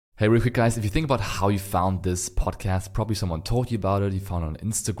Hey, real quick, guys, if you think about how you found this podcast, probably someone told you about it, you found it on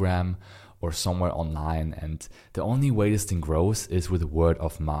Instagram or somewhere online, and the only way this thing grows is with word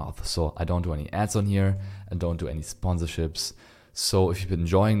of mouth. So I don't do any ads on here and don't do any sponsorships. So if you've been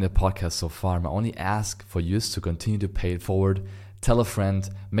enjoying the podcast so far, my only ask for you is to continue to pay it forward. Tell a friend,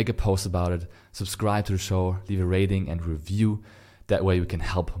 make a post about it, subscribe to the show, leave a rating and review. That way we can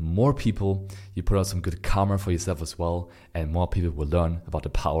help more people. You put out some good karma for yourself as well, and more people will learn about the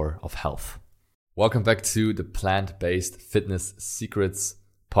power of health. Welcome back to the Plant-Based Fitness Secrets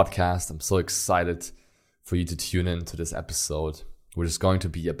podcast. I'm so excited for you to tune in to this episode, which is going to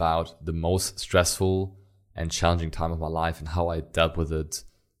be about the most stressful and challenging time of my life and how I dealt with it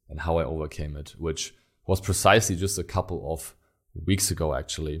and how I overcame it, which was precisely just a couple of weeks ago,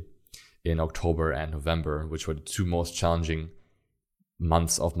 actually, in October and November, which were the two most challenging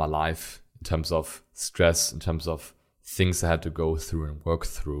months of my life in terms of stress, in terms of things I had to go through and work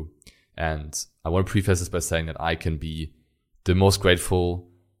through. And I want to preface this by saying that I can be the most grateful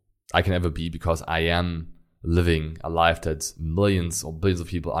I can ever be because I am living a life that millions or billions of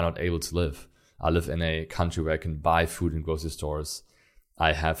people are not able to live. I live in a country where I can buy food in grocery stores.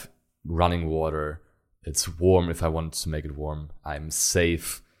 I have running water. It's warm if I want to make it warm. I'm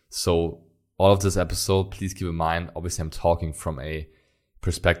safe. So all of this episode, please keep in mind, obviously I'm talking from a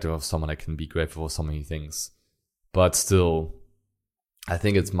perspective of someone that can be grateful for so many things. But still, I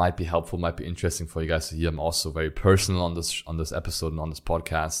think it might be helpful, might be interesting for you guys to hear. I'm also very personal on this episode and on this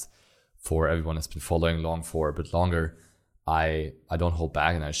podcast. For everyone that's been following along for a bit longer, I don't hold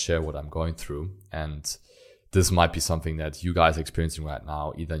back and I share what I'm going through. And this might be something that you guys are experiencing right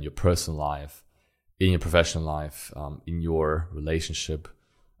now, either in your personal life, in your professional life, in your relationship,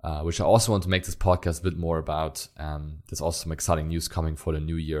 which I also want to make this podcast a bit more about. There's also some exciting news coming for the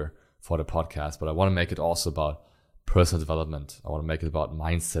new year for the podcast, but I want to make it also about personal development. I want to make it about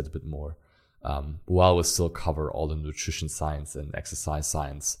mindset a bit more, while we'll still cover all the nutrition science and exercise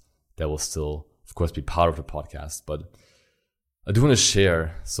science that will still, of course, be part of the podcast. But I do want to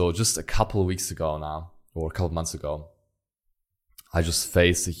share. So just a couple of weeks ago now, or a couple of months ago, I just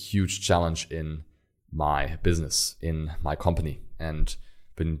faced a huge challenge in my business, in my company, and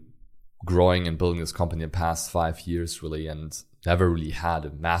been growing and building this company the past 5 years really, and never really had a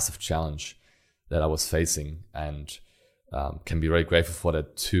massive challenge that I was facing, and can be very grateful for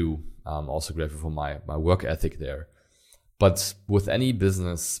that too. Also grateful for my work ethic there. But with any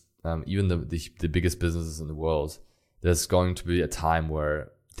business, even the biggest businesses in the world, there's going to be a time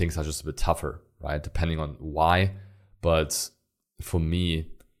where things are just a bit tougher, right? Depending on why. But for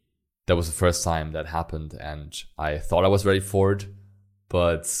me, that was the first time that happened, and I thought I was ready for it.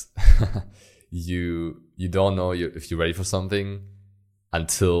 But you don't know if you're ready for something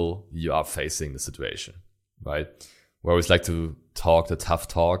until you are facing the situation, right? We always like to talk the tough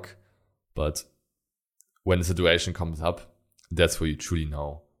talk, but when the situation comes up, that's where you truly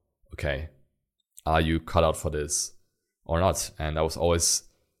know, okay, are you cut out for this or not? And I was always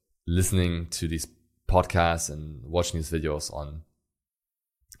listening to these podcasts and watching these videos on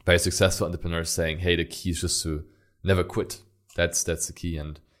very successful entrepreneurs saying, hey, the key is just to never quit. That's the key.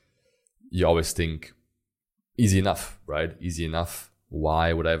 And you always think, easy enough, right? Easy enough.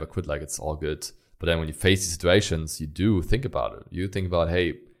 Why would I ever quit? Like, it's all good. But then when you face these situations, you do think about it. You think about,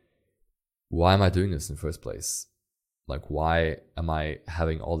 hey, why am I doing this in the first place? Like, why am I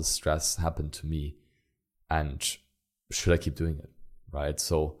having all this stress happen to me? And should I keep doing it, right?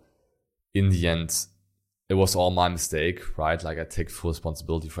 So in the end, it was all my mistake, right? Like, I take full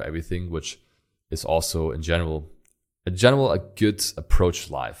responsibility for everything, which is also in general a good approach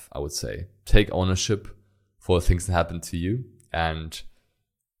to life, I would say. Take ownership for the things that happen to you. And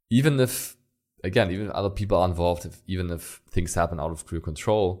even if other people are involved, even if things happen out of your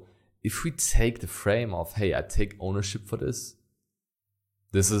control, if we take the frame of, hey, I take ownership for this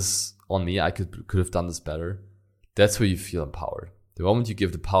is on me, I could have done this better, that's where you feel empowered. The moment you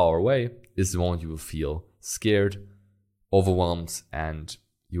give the power away is the moment you will feel scared, overwhelmed, and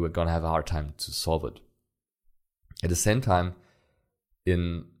you are going to have a hard time to solve it. At the same time,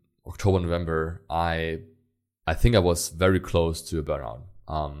 in October, November, I think I was very close to a burnout.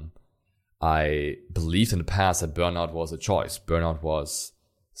 I believed in the past that burnout was a choice. Burnout was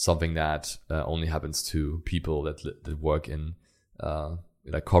something that only happens to people that work in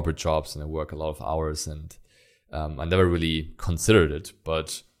like corporate jobs and they work a lot of hours. And I never really considered it.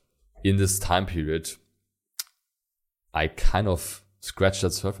 But in this time period, I kind of scratched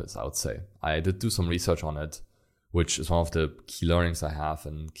that surface, I would say. I did do some research on it, which is one of the key learnings I have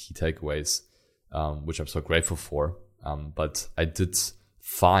and key takeaways, which I'm so grateful for. But I did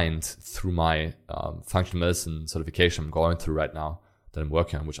find through my functional medicine certification I'm going through right now, I'm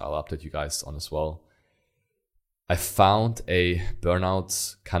working on, which I'll update you guys on as well. I found a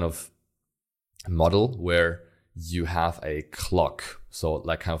burnout kind of model where you have a clock. So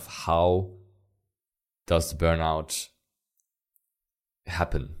like kind of how does the burnout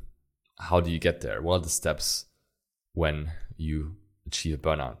happen? How do you get there? What are the steps when you achieve a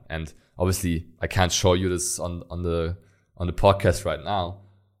burnout? And obviously I can't show you this on the podcast right now,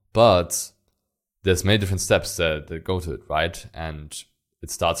 but there's many different steps that go to it, right? And it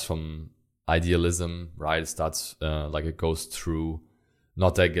starts from idealism, right? It starts like it goes through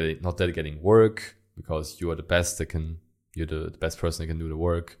not delegating work because you are the best you're the best person that can do the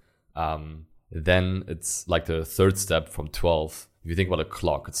work. Then it's like the third step from 12. If you think about a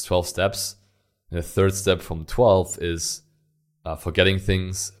clock, it's 12 steps. And the third step from 12 is forgetting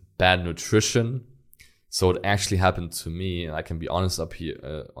things, bad nutrition. So it actually happened to me, and I can be honest up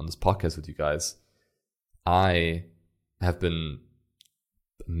here on this podcast with you guys. I have been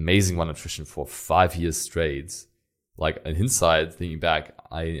amazing on nutrition for 5 years straight. Like in hindsight, thinking back,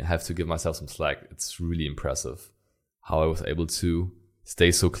 I have to give myself some slack. It's really impressive how I was able to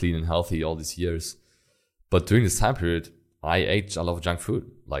stay so clean and healthy all these years. But during this time period, I ate a lot of junk food,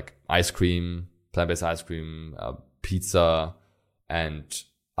 like ice cream, plant-based ice cream, pizza, and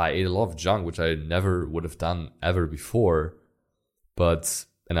I ate a lot of junk, which I never would have done ever before.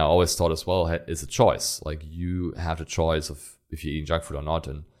 And I always thought as well, it's a choice. Like you have the choice of if you're eating junk food or not.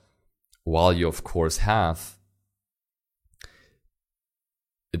 And while you of course have,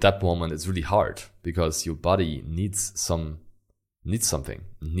 at that moment, it's really hard because your body needs something.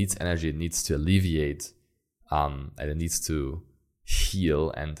 It needs energy. It needs to alleviate, and it needs to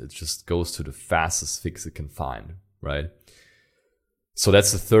heal. And it just goes to the fastest fix it can find, right? So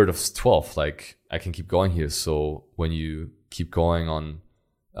that's the third of 12. Like I can keep going here. So when you keep going on,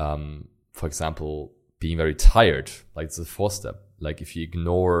 for example, being very tired, like it's the fourth step. Like if you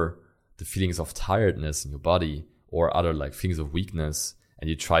ignore the feelings of tiredness in your body or other like feelings of weakness, and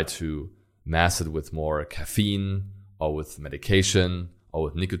you try to mask it with more caffeine or with medication or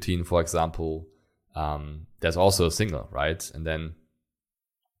with nicotine, for example, there's also a signal, right? And then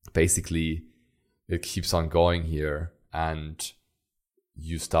basically it keeps on going here, and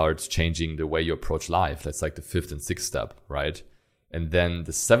you start changing the way you approach life. That's like the fifth and sixth step, right? And then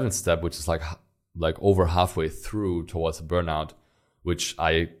the seventh step, which is like over halfway through towards a burnout, which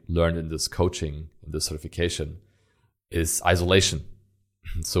I learned in this coaching, in this certification, is isolation.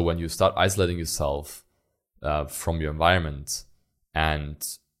 So when you start isolating yourself from your environment and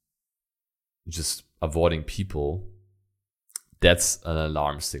just avoiding people, that's an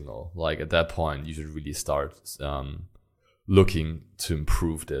alarm signal. Like at that point, you should really start looking to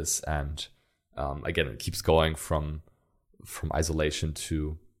improve this. And again, it keeps going from isolation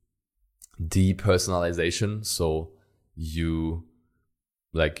to depersonalization. So you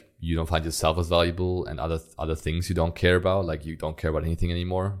don't find yourself as valuable, and other things you don't care about. Like you don't care about anything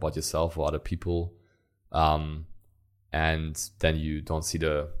anymore about yourself or other people. And then you don't see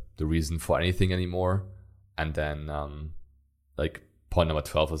the reason for anything anymore. And then like point number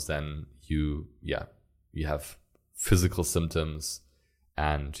 12 is then you have physical symptoms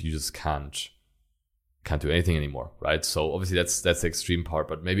and you just can't do anything anymore, right? So obviously that's the extreme part,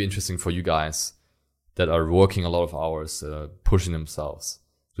 but maybe interesting for you guys that are working a lot of hours, pushing themselves.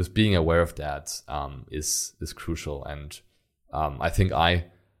 Just being aware of that is crucial. And I think I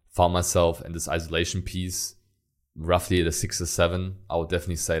found myself in this isolation piece roughly at a 6 or 7. I would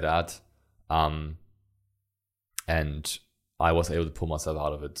definitely say that. And I was able to pull myself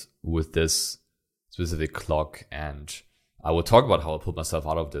out of it with this specific clock. And I will talk about how I pulled myself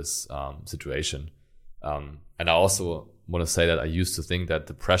out of this situation. And I also want to say that I used to think that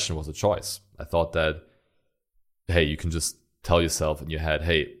depression was a choice. I thought that, hey, you can just tell yourself in your head,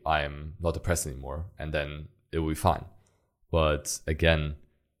 hey, I am not depressed anymore, and then it will be fine. But again,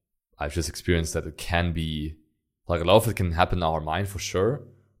 I've just experienced that it can be, like a lot of it can happen in our mind for sure,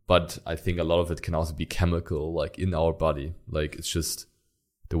 but I think a lot of it can also be chemical, like in our body. Like it's just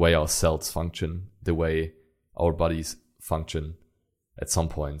the way our cells function, the way our bodies function at some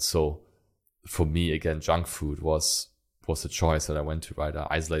point. So for me, again, junk food was a choice that I went to, right? I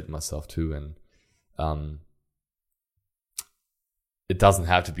isolated myself too. And it doesn't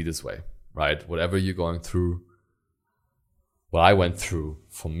have to be this way, right? Whatever you're going through, what I went through,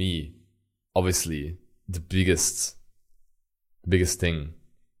 for me, obviously the biggest thing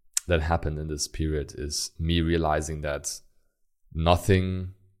that happened in this period is me realizing that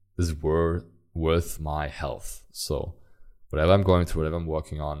nothing is worth my health. So whatever I'm going through, whatever I'm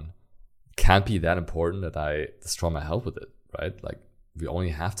working on, can't be that important that I destroy my health with it, right? Like we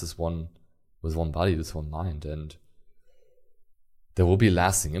only have this one body, this one mind. And there will be a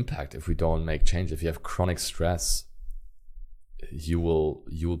lasting impact if we don't make change. If you have chronic stress, you'll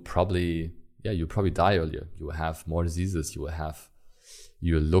probably die earlier. You will have more diseases. You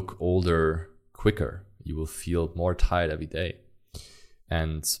will look older quicker. You will feel more tired every day.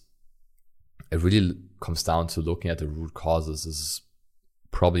 And it really comes down to looking at the root causes. This is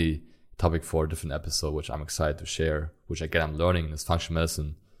probably a topic for a different episode, which I'm excited to share, which again, I'm learning in this functional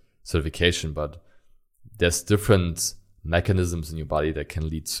medicine certification, but there's different mechanisms in your body that can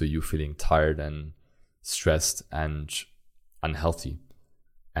lead to you feeling tired and stressed and unhealthy.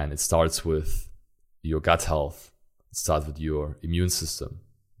 And it starts with your gut health. It starts with your immune system,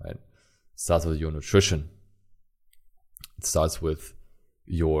 right? It starts with your nutrition. It starts with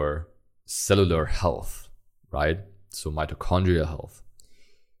your cellular health, right? So mitochondrial health.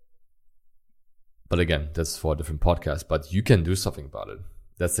 But again, that's for a different podcast, but you can do something about it.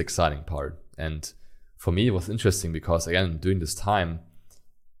 That's the exciting part. And for me, it was interesting because again, during this time,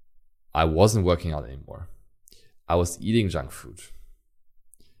 I wasn't working out anymore. I was eating junk food.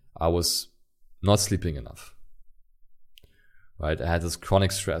 I was not sleeping enough, right? I had this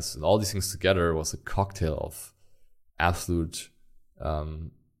chronic stress, and all these things together was a cocktail of absolute,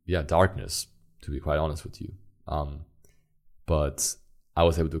 darkness, to be quite honest with you. But I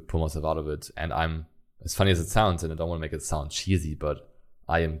was able to pull myself out of it. And I'm, as funny as it sounds, and I don't want to make it sound cheesy, but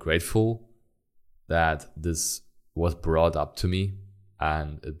I am grateful that this was brought up to me,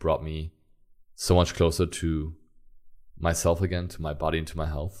 and it brought me so much closer to myself again, to my body and to my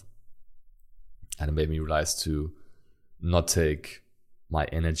health. And it made me realize to not take my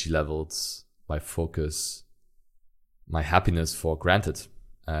energy levels, my focus, my happiness for granted.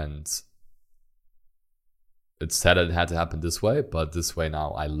 And it's sad that it had to happen this way, but this way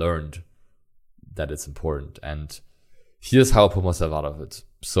now I learned that it's important. And here's how I put myself out of it.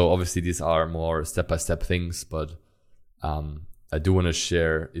 So obviously these are more step-by-step things, but I do want to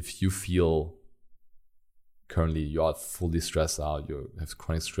share, if you feel currently you are fully stressed out, you have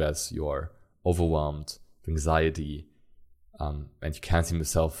chronic stress, you're overwhelmed, anxiety, and you can't seem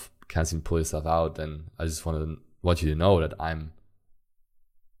to pull yourself out, then I just want you to know that I'm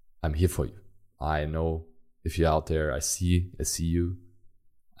here for you. I know if you're out there, I see you.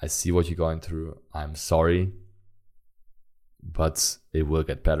 I see what you're going through. I'm sorry, but it will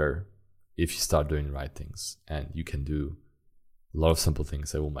get better if you start doing the right things. And you can do a lot of simple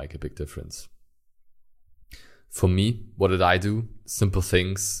things that will make a big difference. For me, what did I do? Simple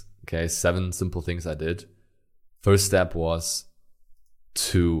things. Okay, 7 simple things I did. First step was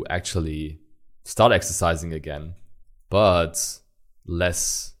to actually start exercising again, but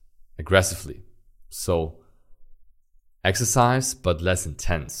less aggressively. So exercise, but less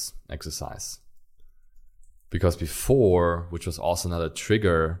intense exercise. Because before, which was also another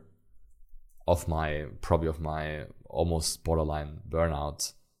trigger of my almost borderline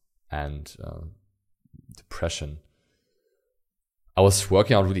burnout and depression, I was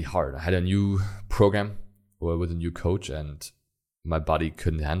working out really hard. I had a new program with a new coach, and my body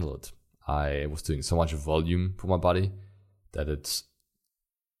couldn't handle it. I was doing so much volume for my body that it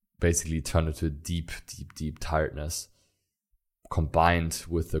basically turned into a deep tiredness, combined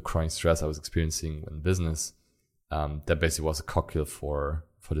with the chronic stress I was experiencing in business. That basically was a cocktail for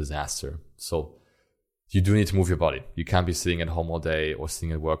disaster. So you do need to move your body. You can't be sitting at home all day or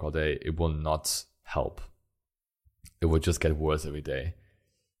sitting at work all day. It will not help. It will just get worse every day.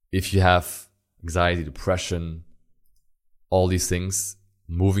 If you have anxiety, depression, all these things,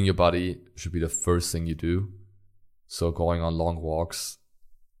 moving your body should be the first thing you do. So going on long walks,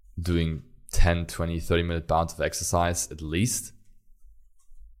 doing 10, 20, 30-minute bouts of exercise at least.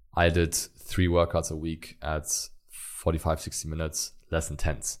 I did 3 workouts a week at 45, 60 minutes, less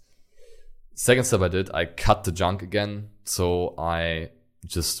intense. Second step I did, I cut the junk again. So I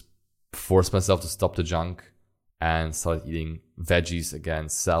just forced myself to stop the junk and started eating veggies again,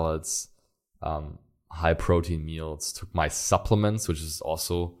 salads, high protein meals, took my supplements, which is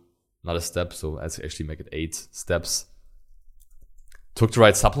also another step. So I actually make it 8 steps. Took the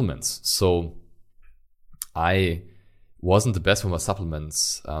right supplements. So I wasn't the best with my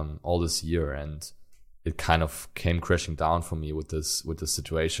supplements all this year, and it kind of came crashing down for me with this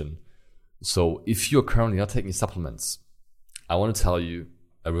situation. So if you're currently not taking supplements, I want to tell you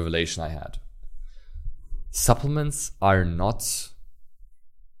a revelation I had. Supplements are not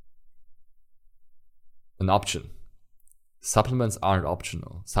an option. Supplements aren't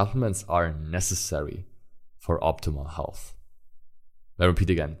optional. Supplements are necessary for optimal health. I repeat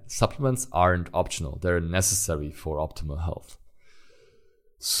again, supplements aren't optional. They're necessary for optimal health.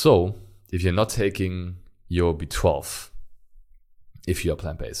 So if you're not taking your B12, if you are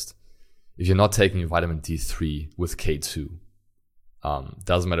plant-based, if you're not taking your vitamin D3 with K2,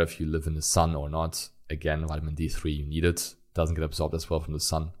 Doesn't matter if you live in the sun or not. Again, vitamin D3, you need it. Doesn't get absorbed as well from the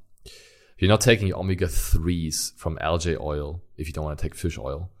sun. If you're not taking your omega-3s from algae oil, if you don't want to take fish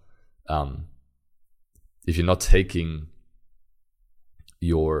oil, if you're not taking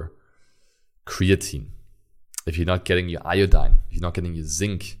your creatine, if you're not getting your iodine, if you're not getting your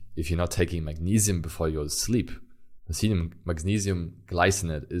zinc, if you're not taking magnesium before you go to sleep, magnesium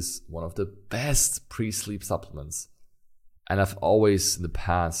glycinate is one of the best pre-sleep supplements. And I've always in the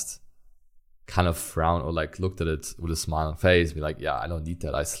past kind of frowned or like looked at it with a smile on face, be like, yeah, I don't need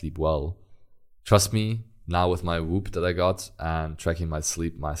that. I sleep well. Trust me, now with my Whoop that I got and tracking my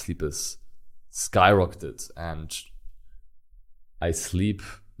sleep is skyrocketed, and I sleep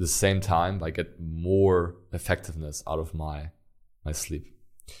the same time. I get more effectiveness out of my sleep.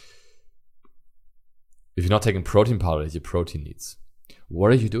 If you're not taking protein powder, your protein needs.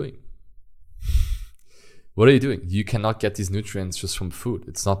 What are you doing? What are you doing? You cannot get these nutrients just from food.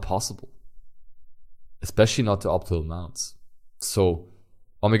 It's not possible. Especially not the optimal amounts. So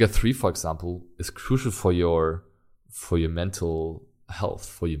omega-3, for example, is crucial for your mental health,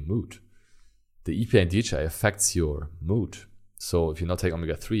 for your mood. The EPA and DHA affects your mood. So if you're not taking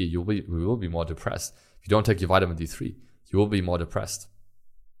omega-3, you will be more depressed. If you don't take your vitamin D3, you will be more depressed.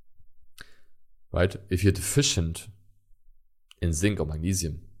 Right? If you're deficient in zinc or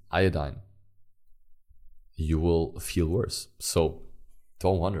magnesium, iodine, you will feel worse. So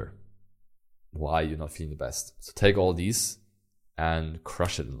don't wonder why you're not feeling the best. So take all these and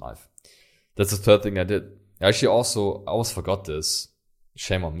crush it in life. That's the third thing I did. Actually, I always forgot this.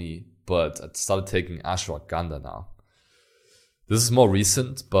 Shame on me. But I started taking ashwagandha now. This is more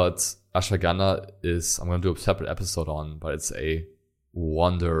recent, but ashwagandha is, I'm going to do a separate episode on, but it's a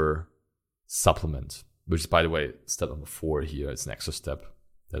wonder supplement, which is, by the way, step number 4 here. It's an extra step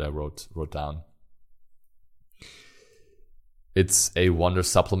that I wrote down. It's a wonder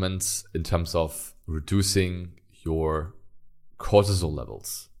supplement in terms of reducing your cortisol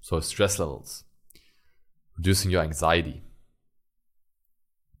levels, so stress levels, reducing your anxiety,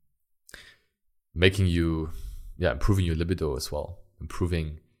 making you, improving your libido as well,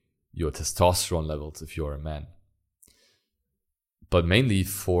 improving your testosterone levels if you're a man. But mainly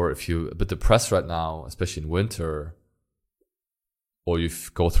if you're a bit depressed right now, especially in winter, or you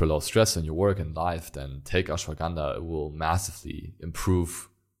go through a lot of stress in your work and life, then take ashwagandha. It will massively improve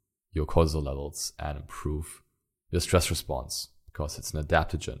your cortisol levels and improve your stress response because it's an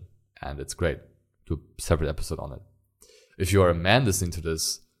adaptogen and it's great. Do a separate episode on it. If you are a man listening to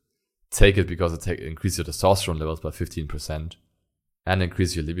this, take it because it increases your testosterone levels by 15% and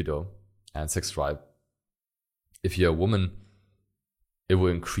increase your libido and sex drive. If you're a woman, it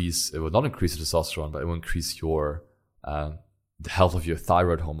will not increase your testosterone, but it will increase your the health of your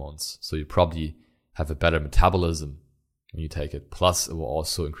thyroid hormones. So you probably have a better metabolism when you take it. Plus, it will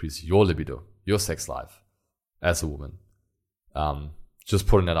also increase your libido, your sex life as a woman. Just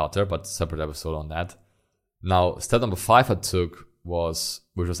putting that out there, but separate episode on that. Now, step number 5 I took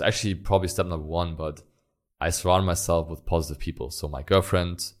which was actually probably step number 1, but I surround myself with positive people. So my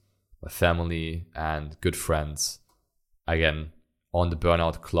girlfriend, my family, and good friends. Again, on the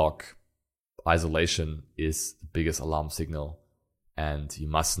burnout clock, isolation is the biggest alarm signal. And you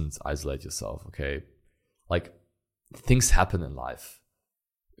mustn't isolate yourself, okay? Like, things happen in life.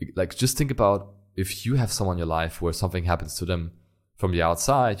 Like, just think about if you have someone in your life where something happens to them from the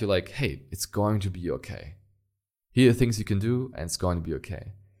outside, you're like, hey, it's going to be okay. Here are things you can do, and it's going to be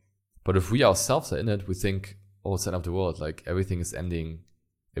okay. But if we ourselves are in it, we think, oh, it's the end of the world. Like, everything is ending.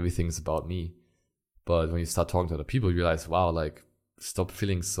 Everything is about me. But when you start talking to other people, you realize, wow, like, stop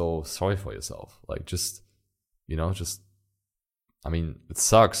feeling so sorry for yourself. Like, I mean, it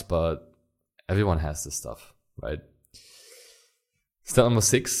sucks, but everyone has this stuff, right? Step number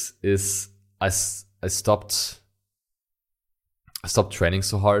 6 is I stopped training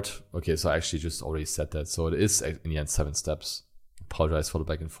so hard. Okay, so I actually just already said that. So it is in the end 7 steps. Apologize for the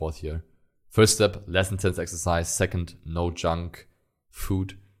back and forth here. First step, less intense exercise. Second, no junk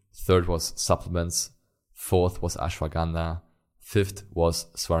food. Third was supplements. Fourth was ashwagandha. Fifth was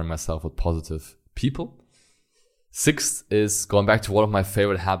surrounding myself with positive people. 6th is going back to one of my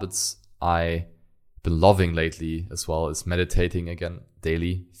favorite habits I've been loving lately as well, is meditating again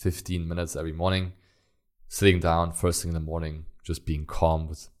daily, 15 minutes every morning, sitting down first thing in the morning, just being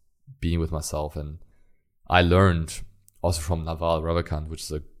calm being with myself. And I learned also from Naval Ravikant, which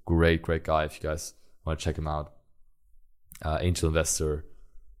is a great guy if you guys want to check him out. Angel investor,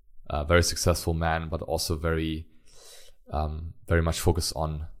 very successful man, but also very much focused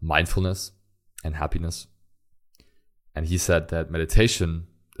on mindfulness and happiness. And he said that meditation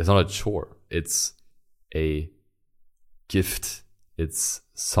is not a chore. It's a gift It's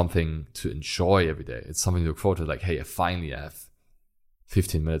something to enjoy every day. It's something to look forward to. Like, hey, I finally have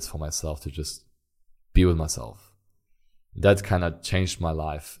 15 minutes for myself to just be with myself. That kind of changed my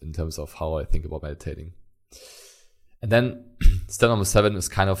life in terms of how I think about meditating. And then step number 7 is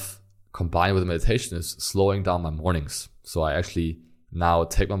kind of combined with the meditation, is slowing down my mornings. So I actually now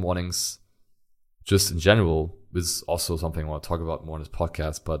take my mornings just in general. This is also something I want to talk about more in this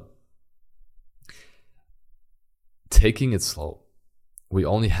podcast, but taking it slow. We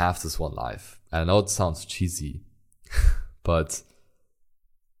only have this one life. And I know it sounds cheesy, but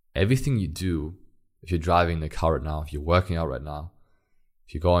everything you do, if you're driving the car right now, if you're working out right now,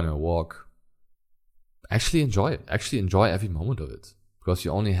 if you go on a walk, actually enjoy it. Actually enjoy every moment of it, because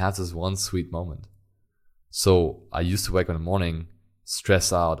you only have this one sweet moment. So I used to wake up in the morning,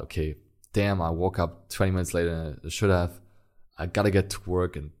 stress out. Okay, damn, I woke up 20 minutes later than I should have. I gotta get to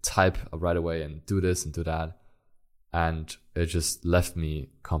work and type right away and do this and do that. And it just left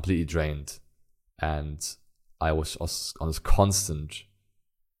me completely drained. And I was on this constant,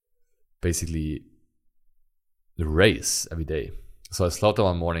 basically, race every day. So I slowed down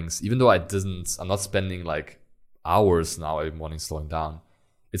my mornings, even though I'm not spending like hours now every morning slowing down.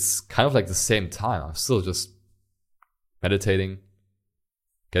 It's kind of like the same time. I'm still just meditating,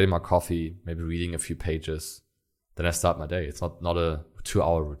 getting my coffee, maybe reading a few pages. Then I start my day. It's not a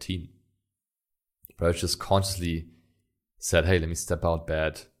 2-hour routine. But I just consciously said, hey, let me step out of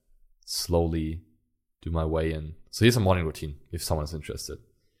bed, slowly do my way in. So here's a morning routine if someone is interested.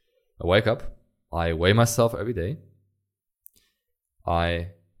 I wake up, I weigh myself every day. I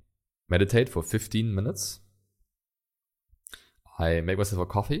meditate for 15 minutes. I make myself a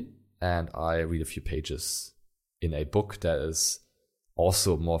coffee and I read a few pages in a book that is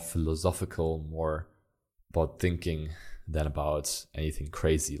also more philosophical, more about thinking than about anything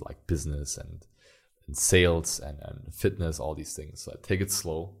crazy like business and sales and fitness, all these things. So I take it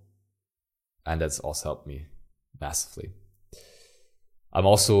slow, and that's also helped me massively. I'm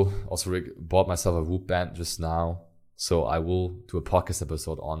also bought myself a Whoop band just now, so I will do a podcast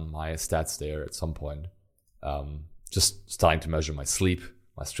episode on my stats there at some point. Just starting to measure my sleep,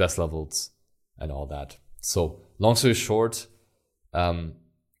 my stress levels, and all that. So long story short, I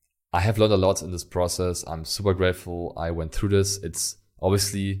have learned a lot in this process. I'm super grateful I went through this. It's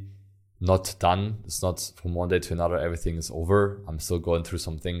obviously not done. It's not from one day to another, everything is over. I'm still going through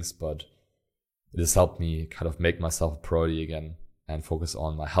some things, but it has helped me kind of make myself a priority again and focus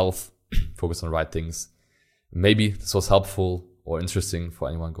on my health, focus on the right things. Maybe this was helpful or interesting for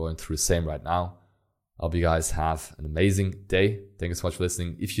anyone going through the same right now. I hope you guys have an amazing day. Thank you so much for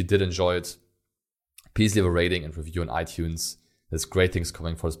listening. If you did enjoy it, please leave a rating and review on iTunes. There's great things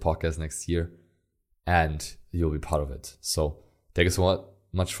coming for this podcast next year, and you'll be part of it. So thank you so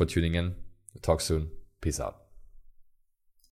much for tuning in. We'll talk soon. Peace out.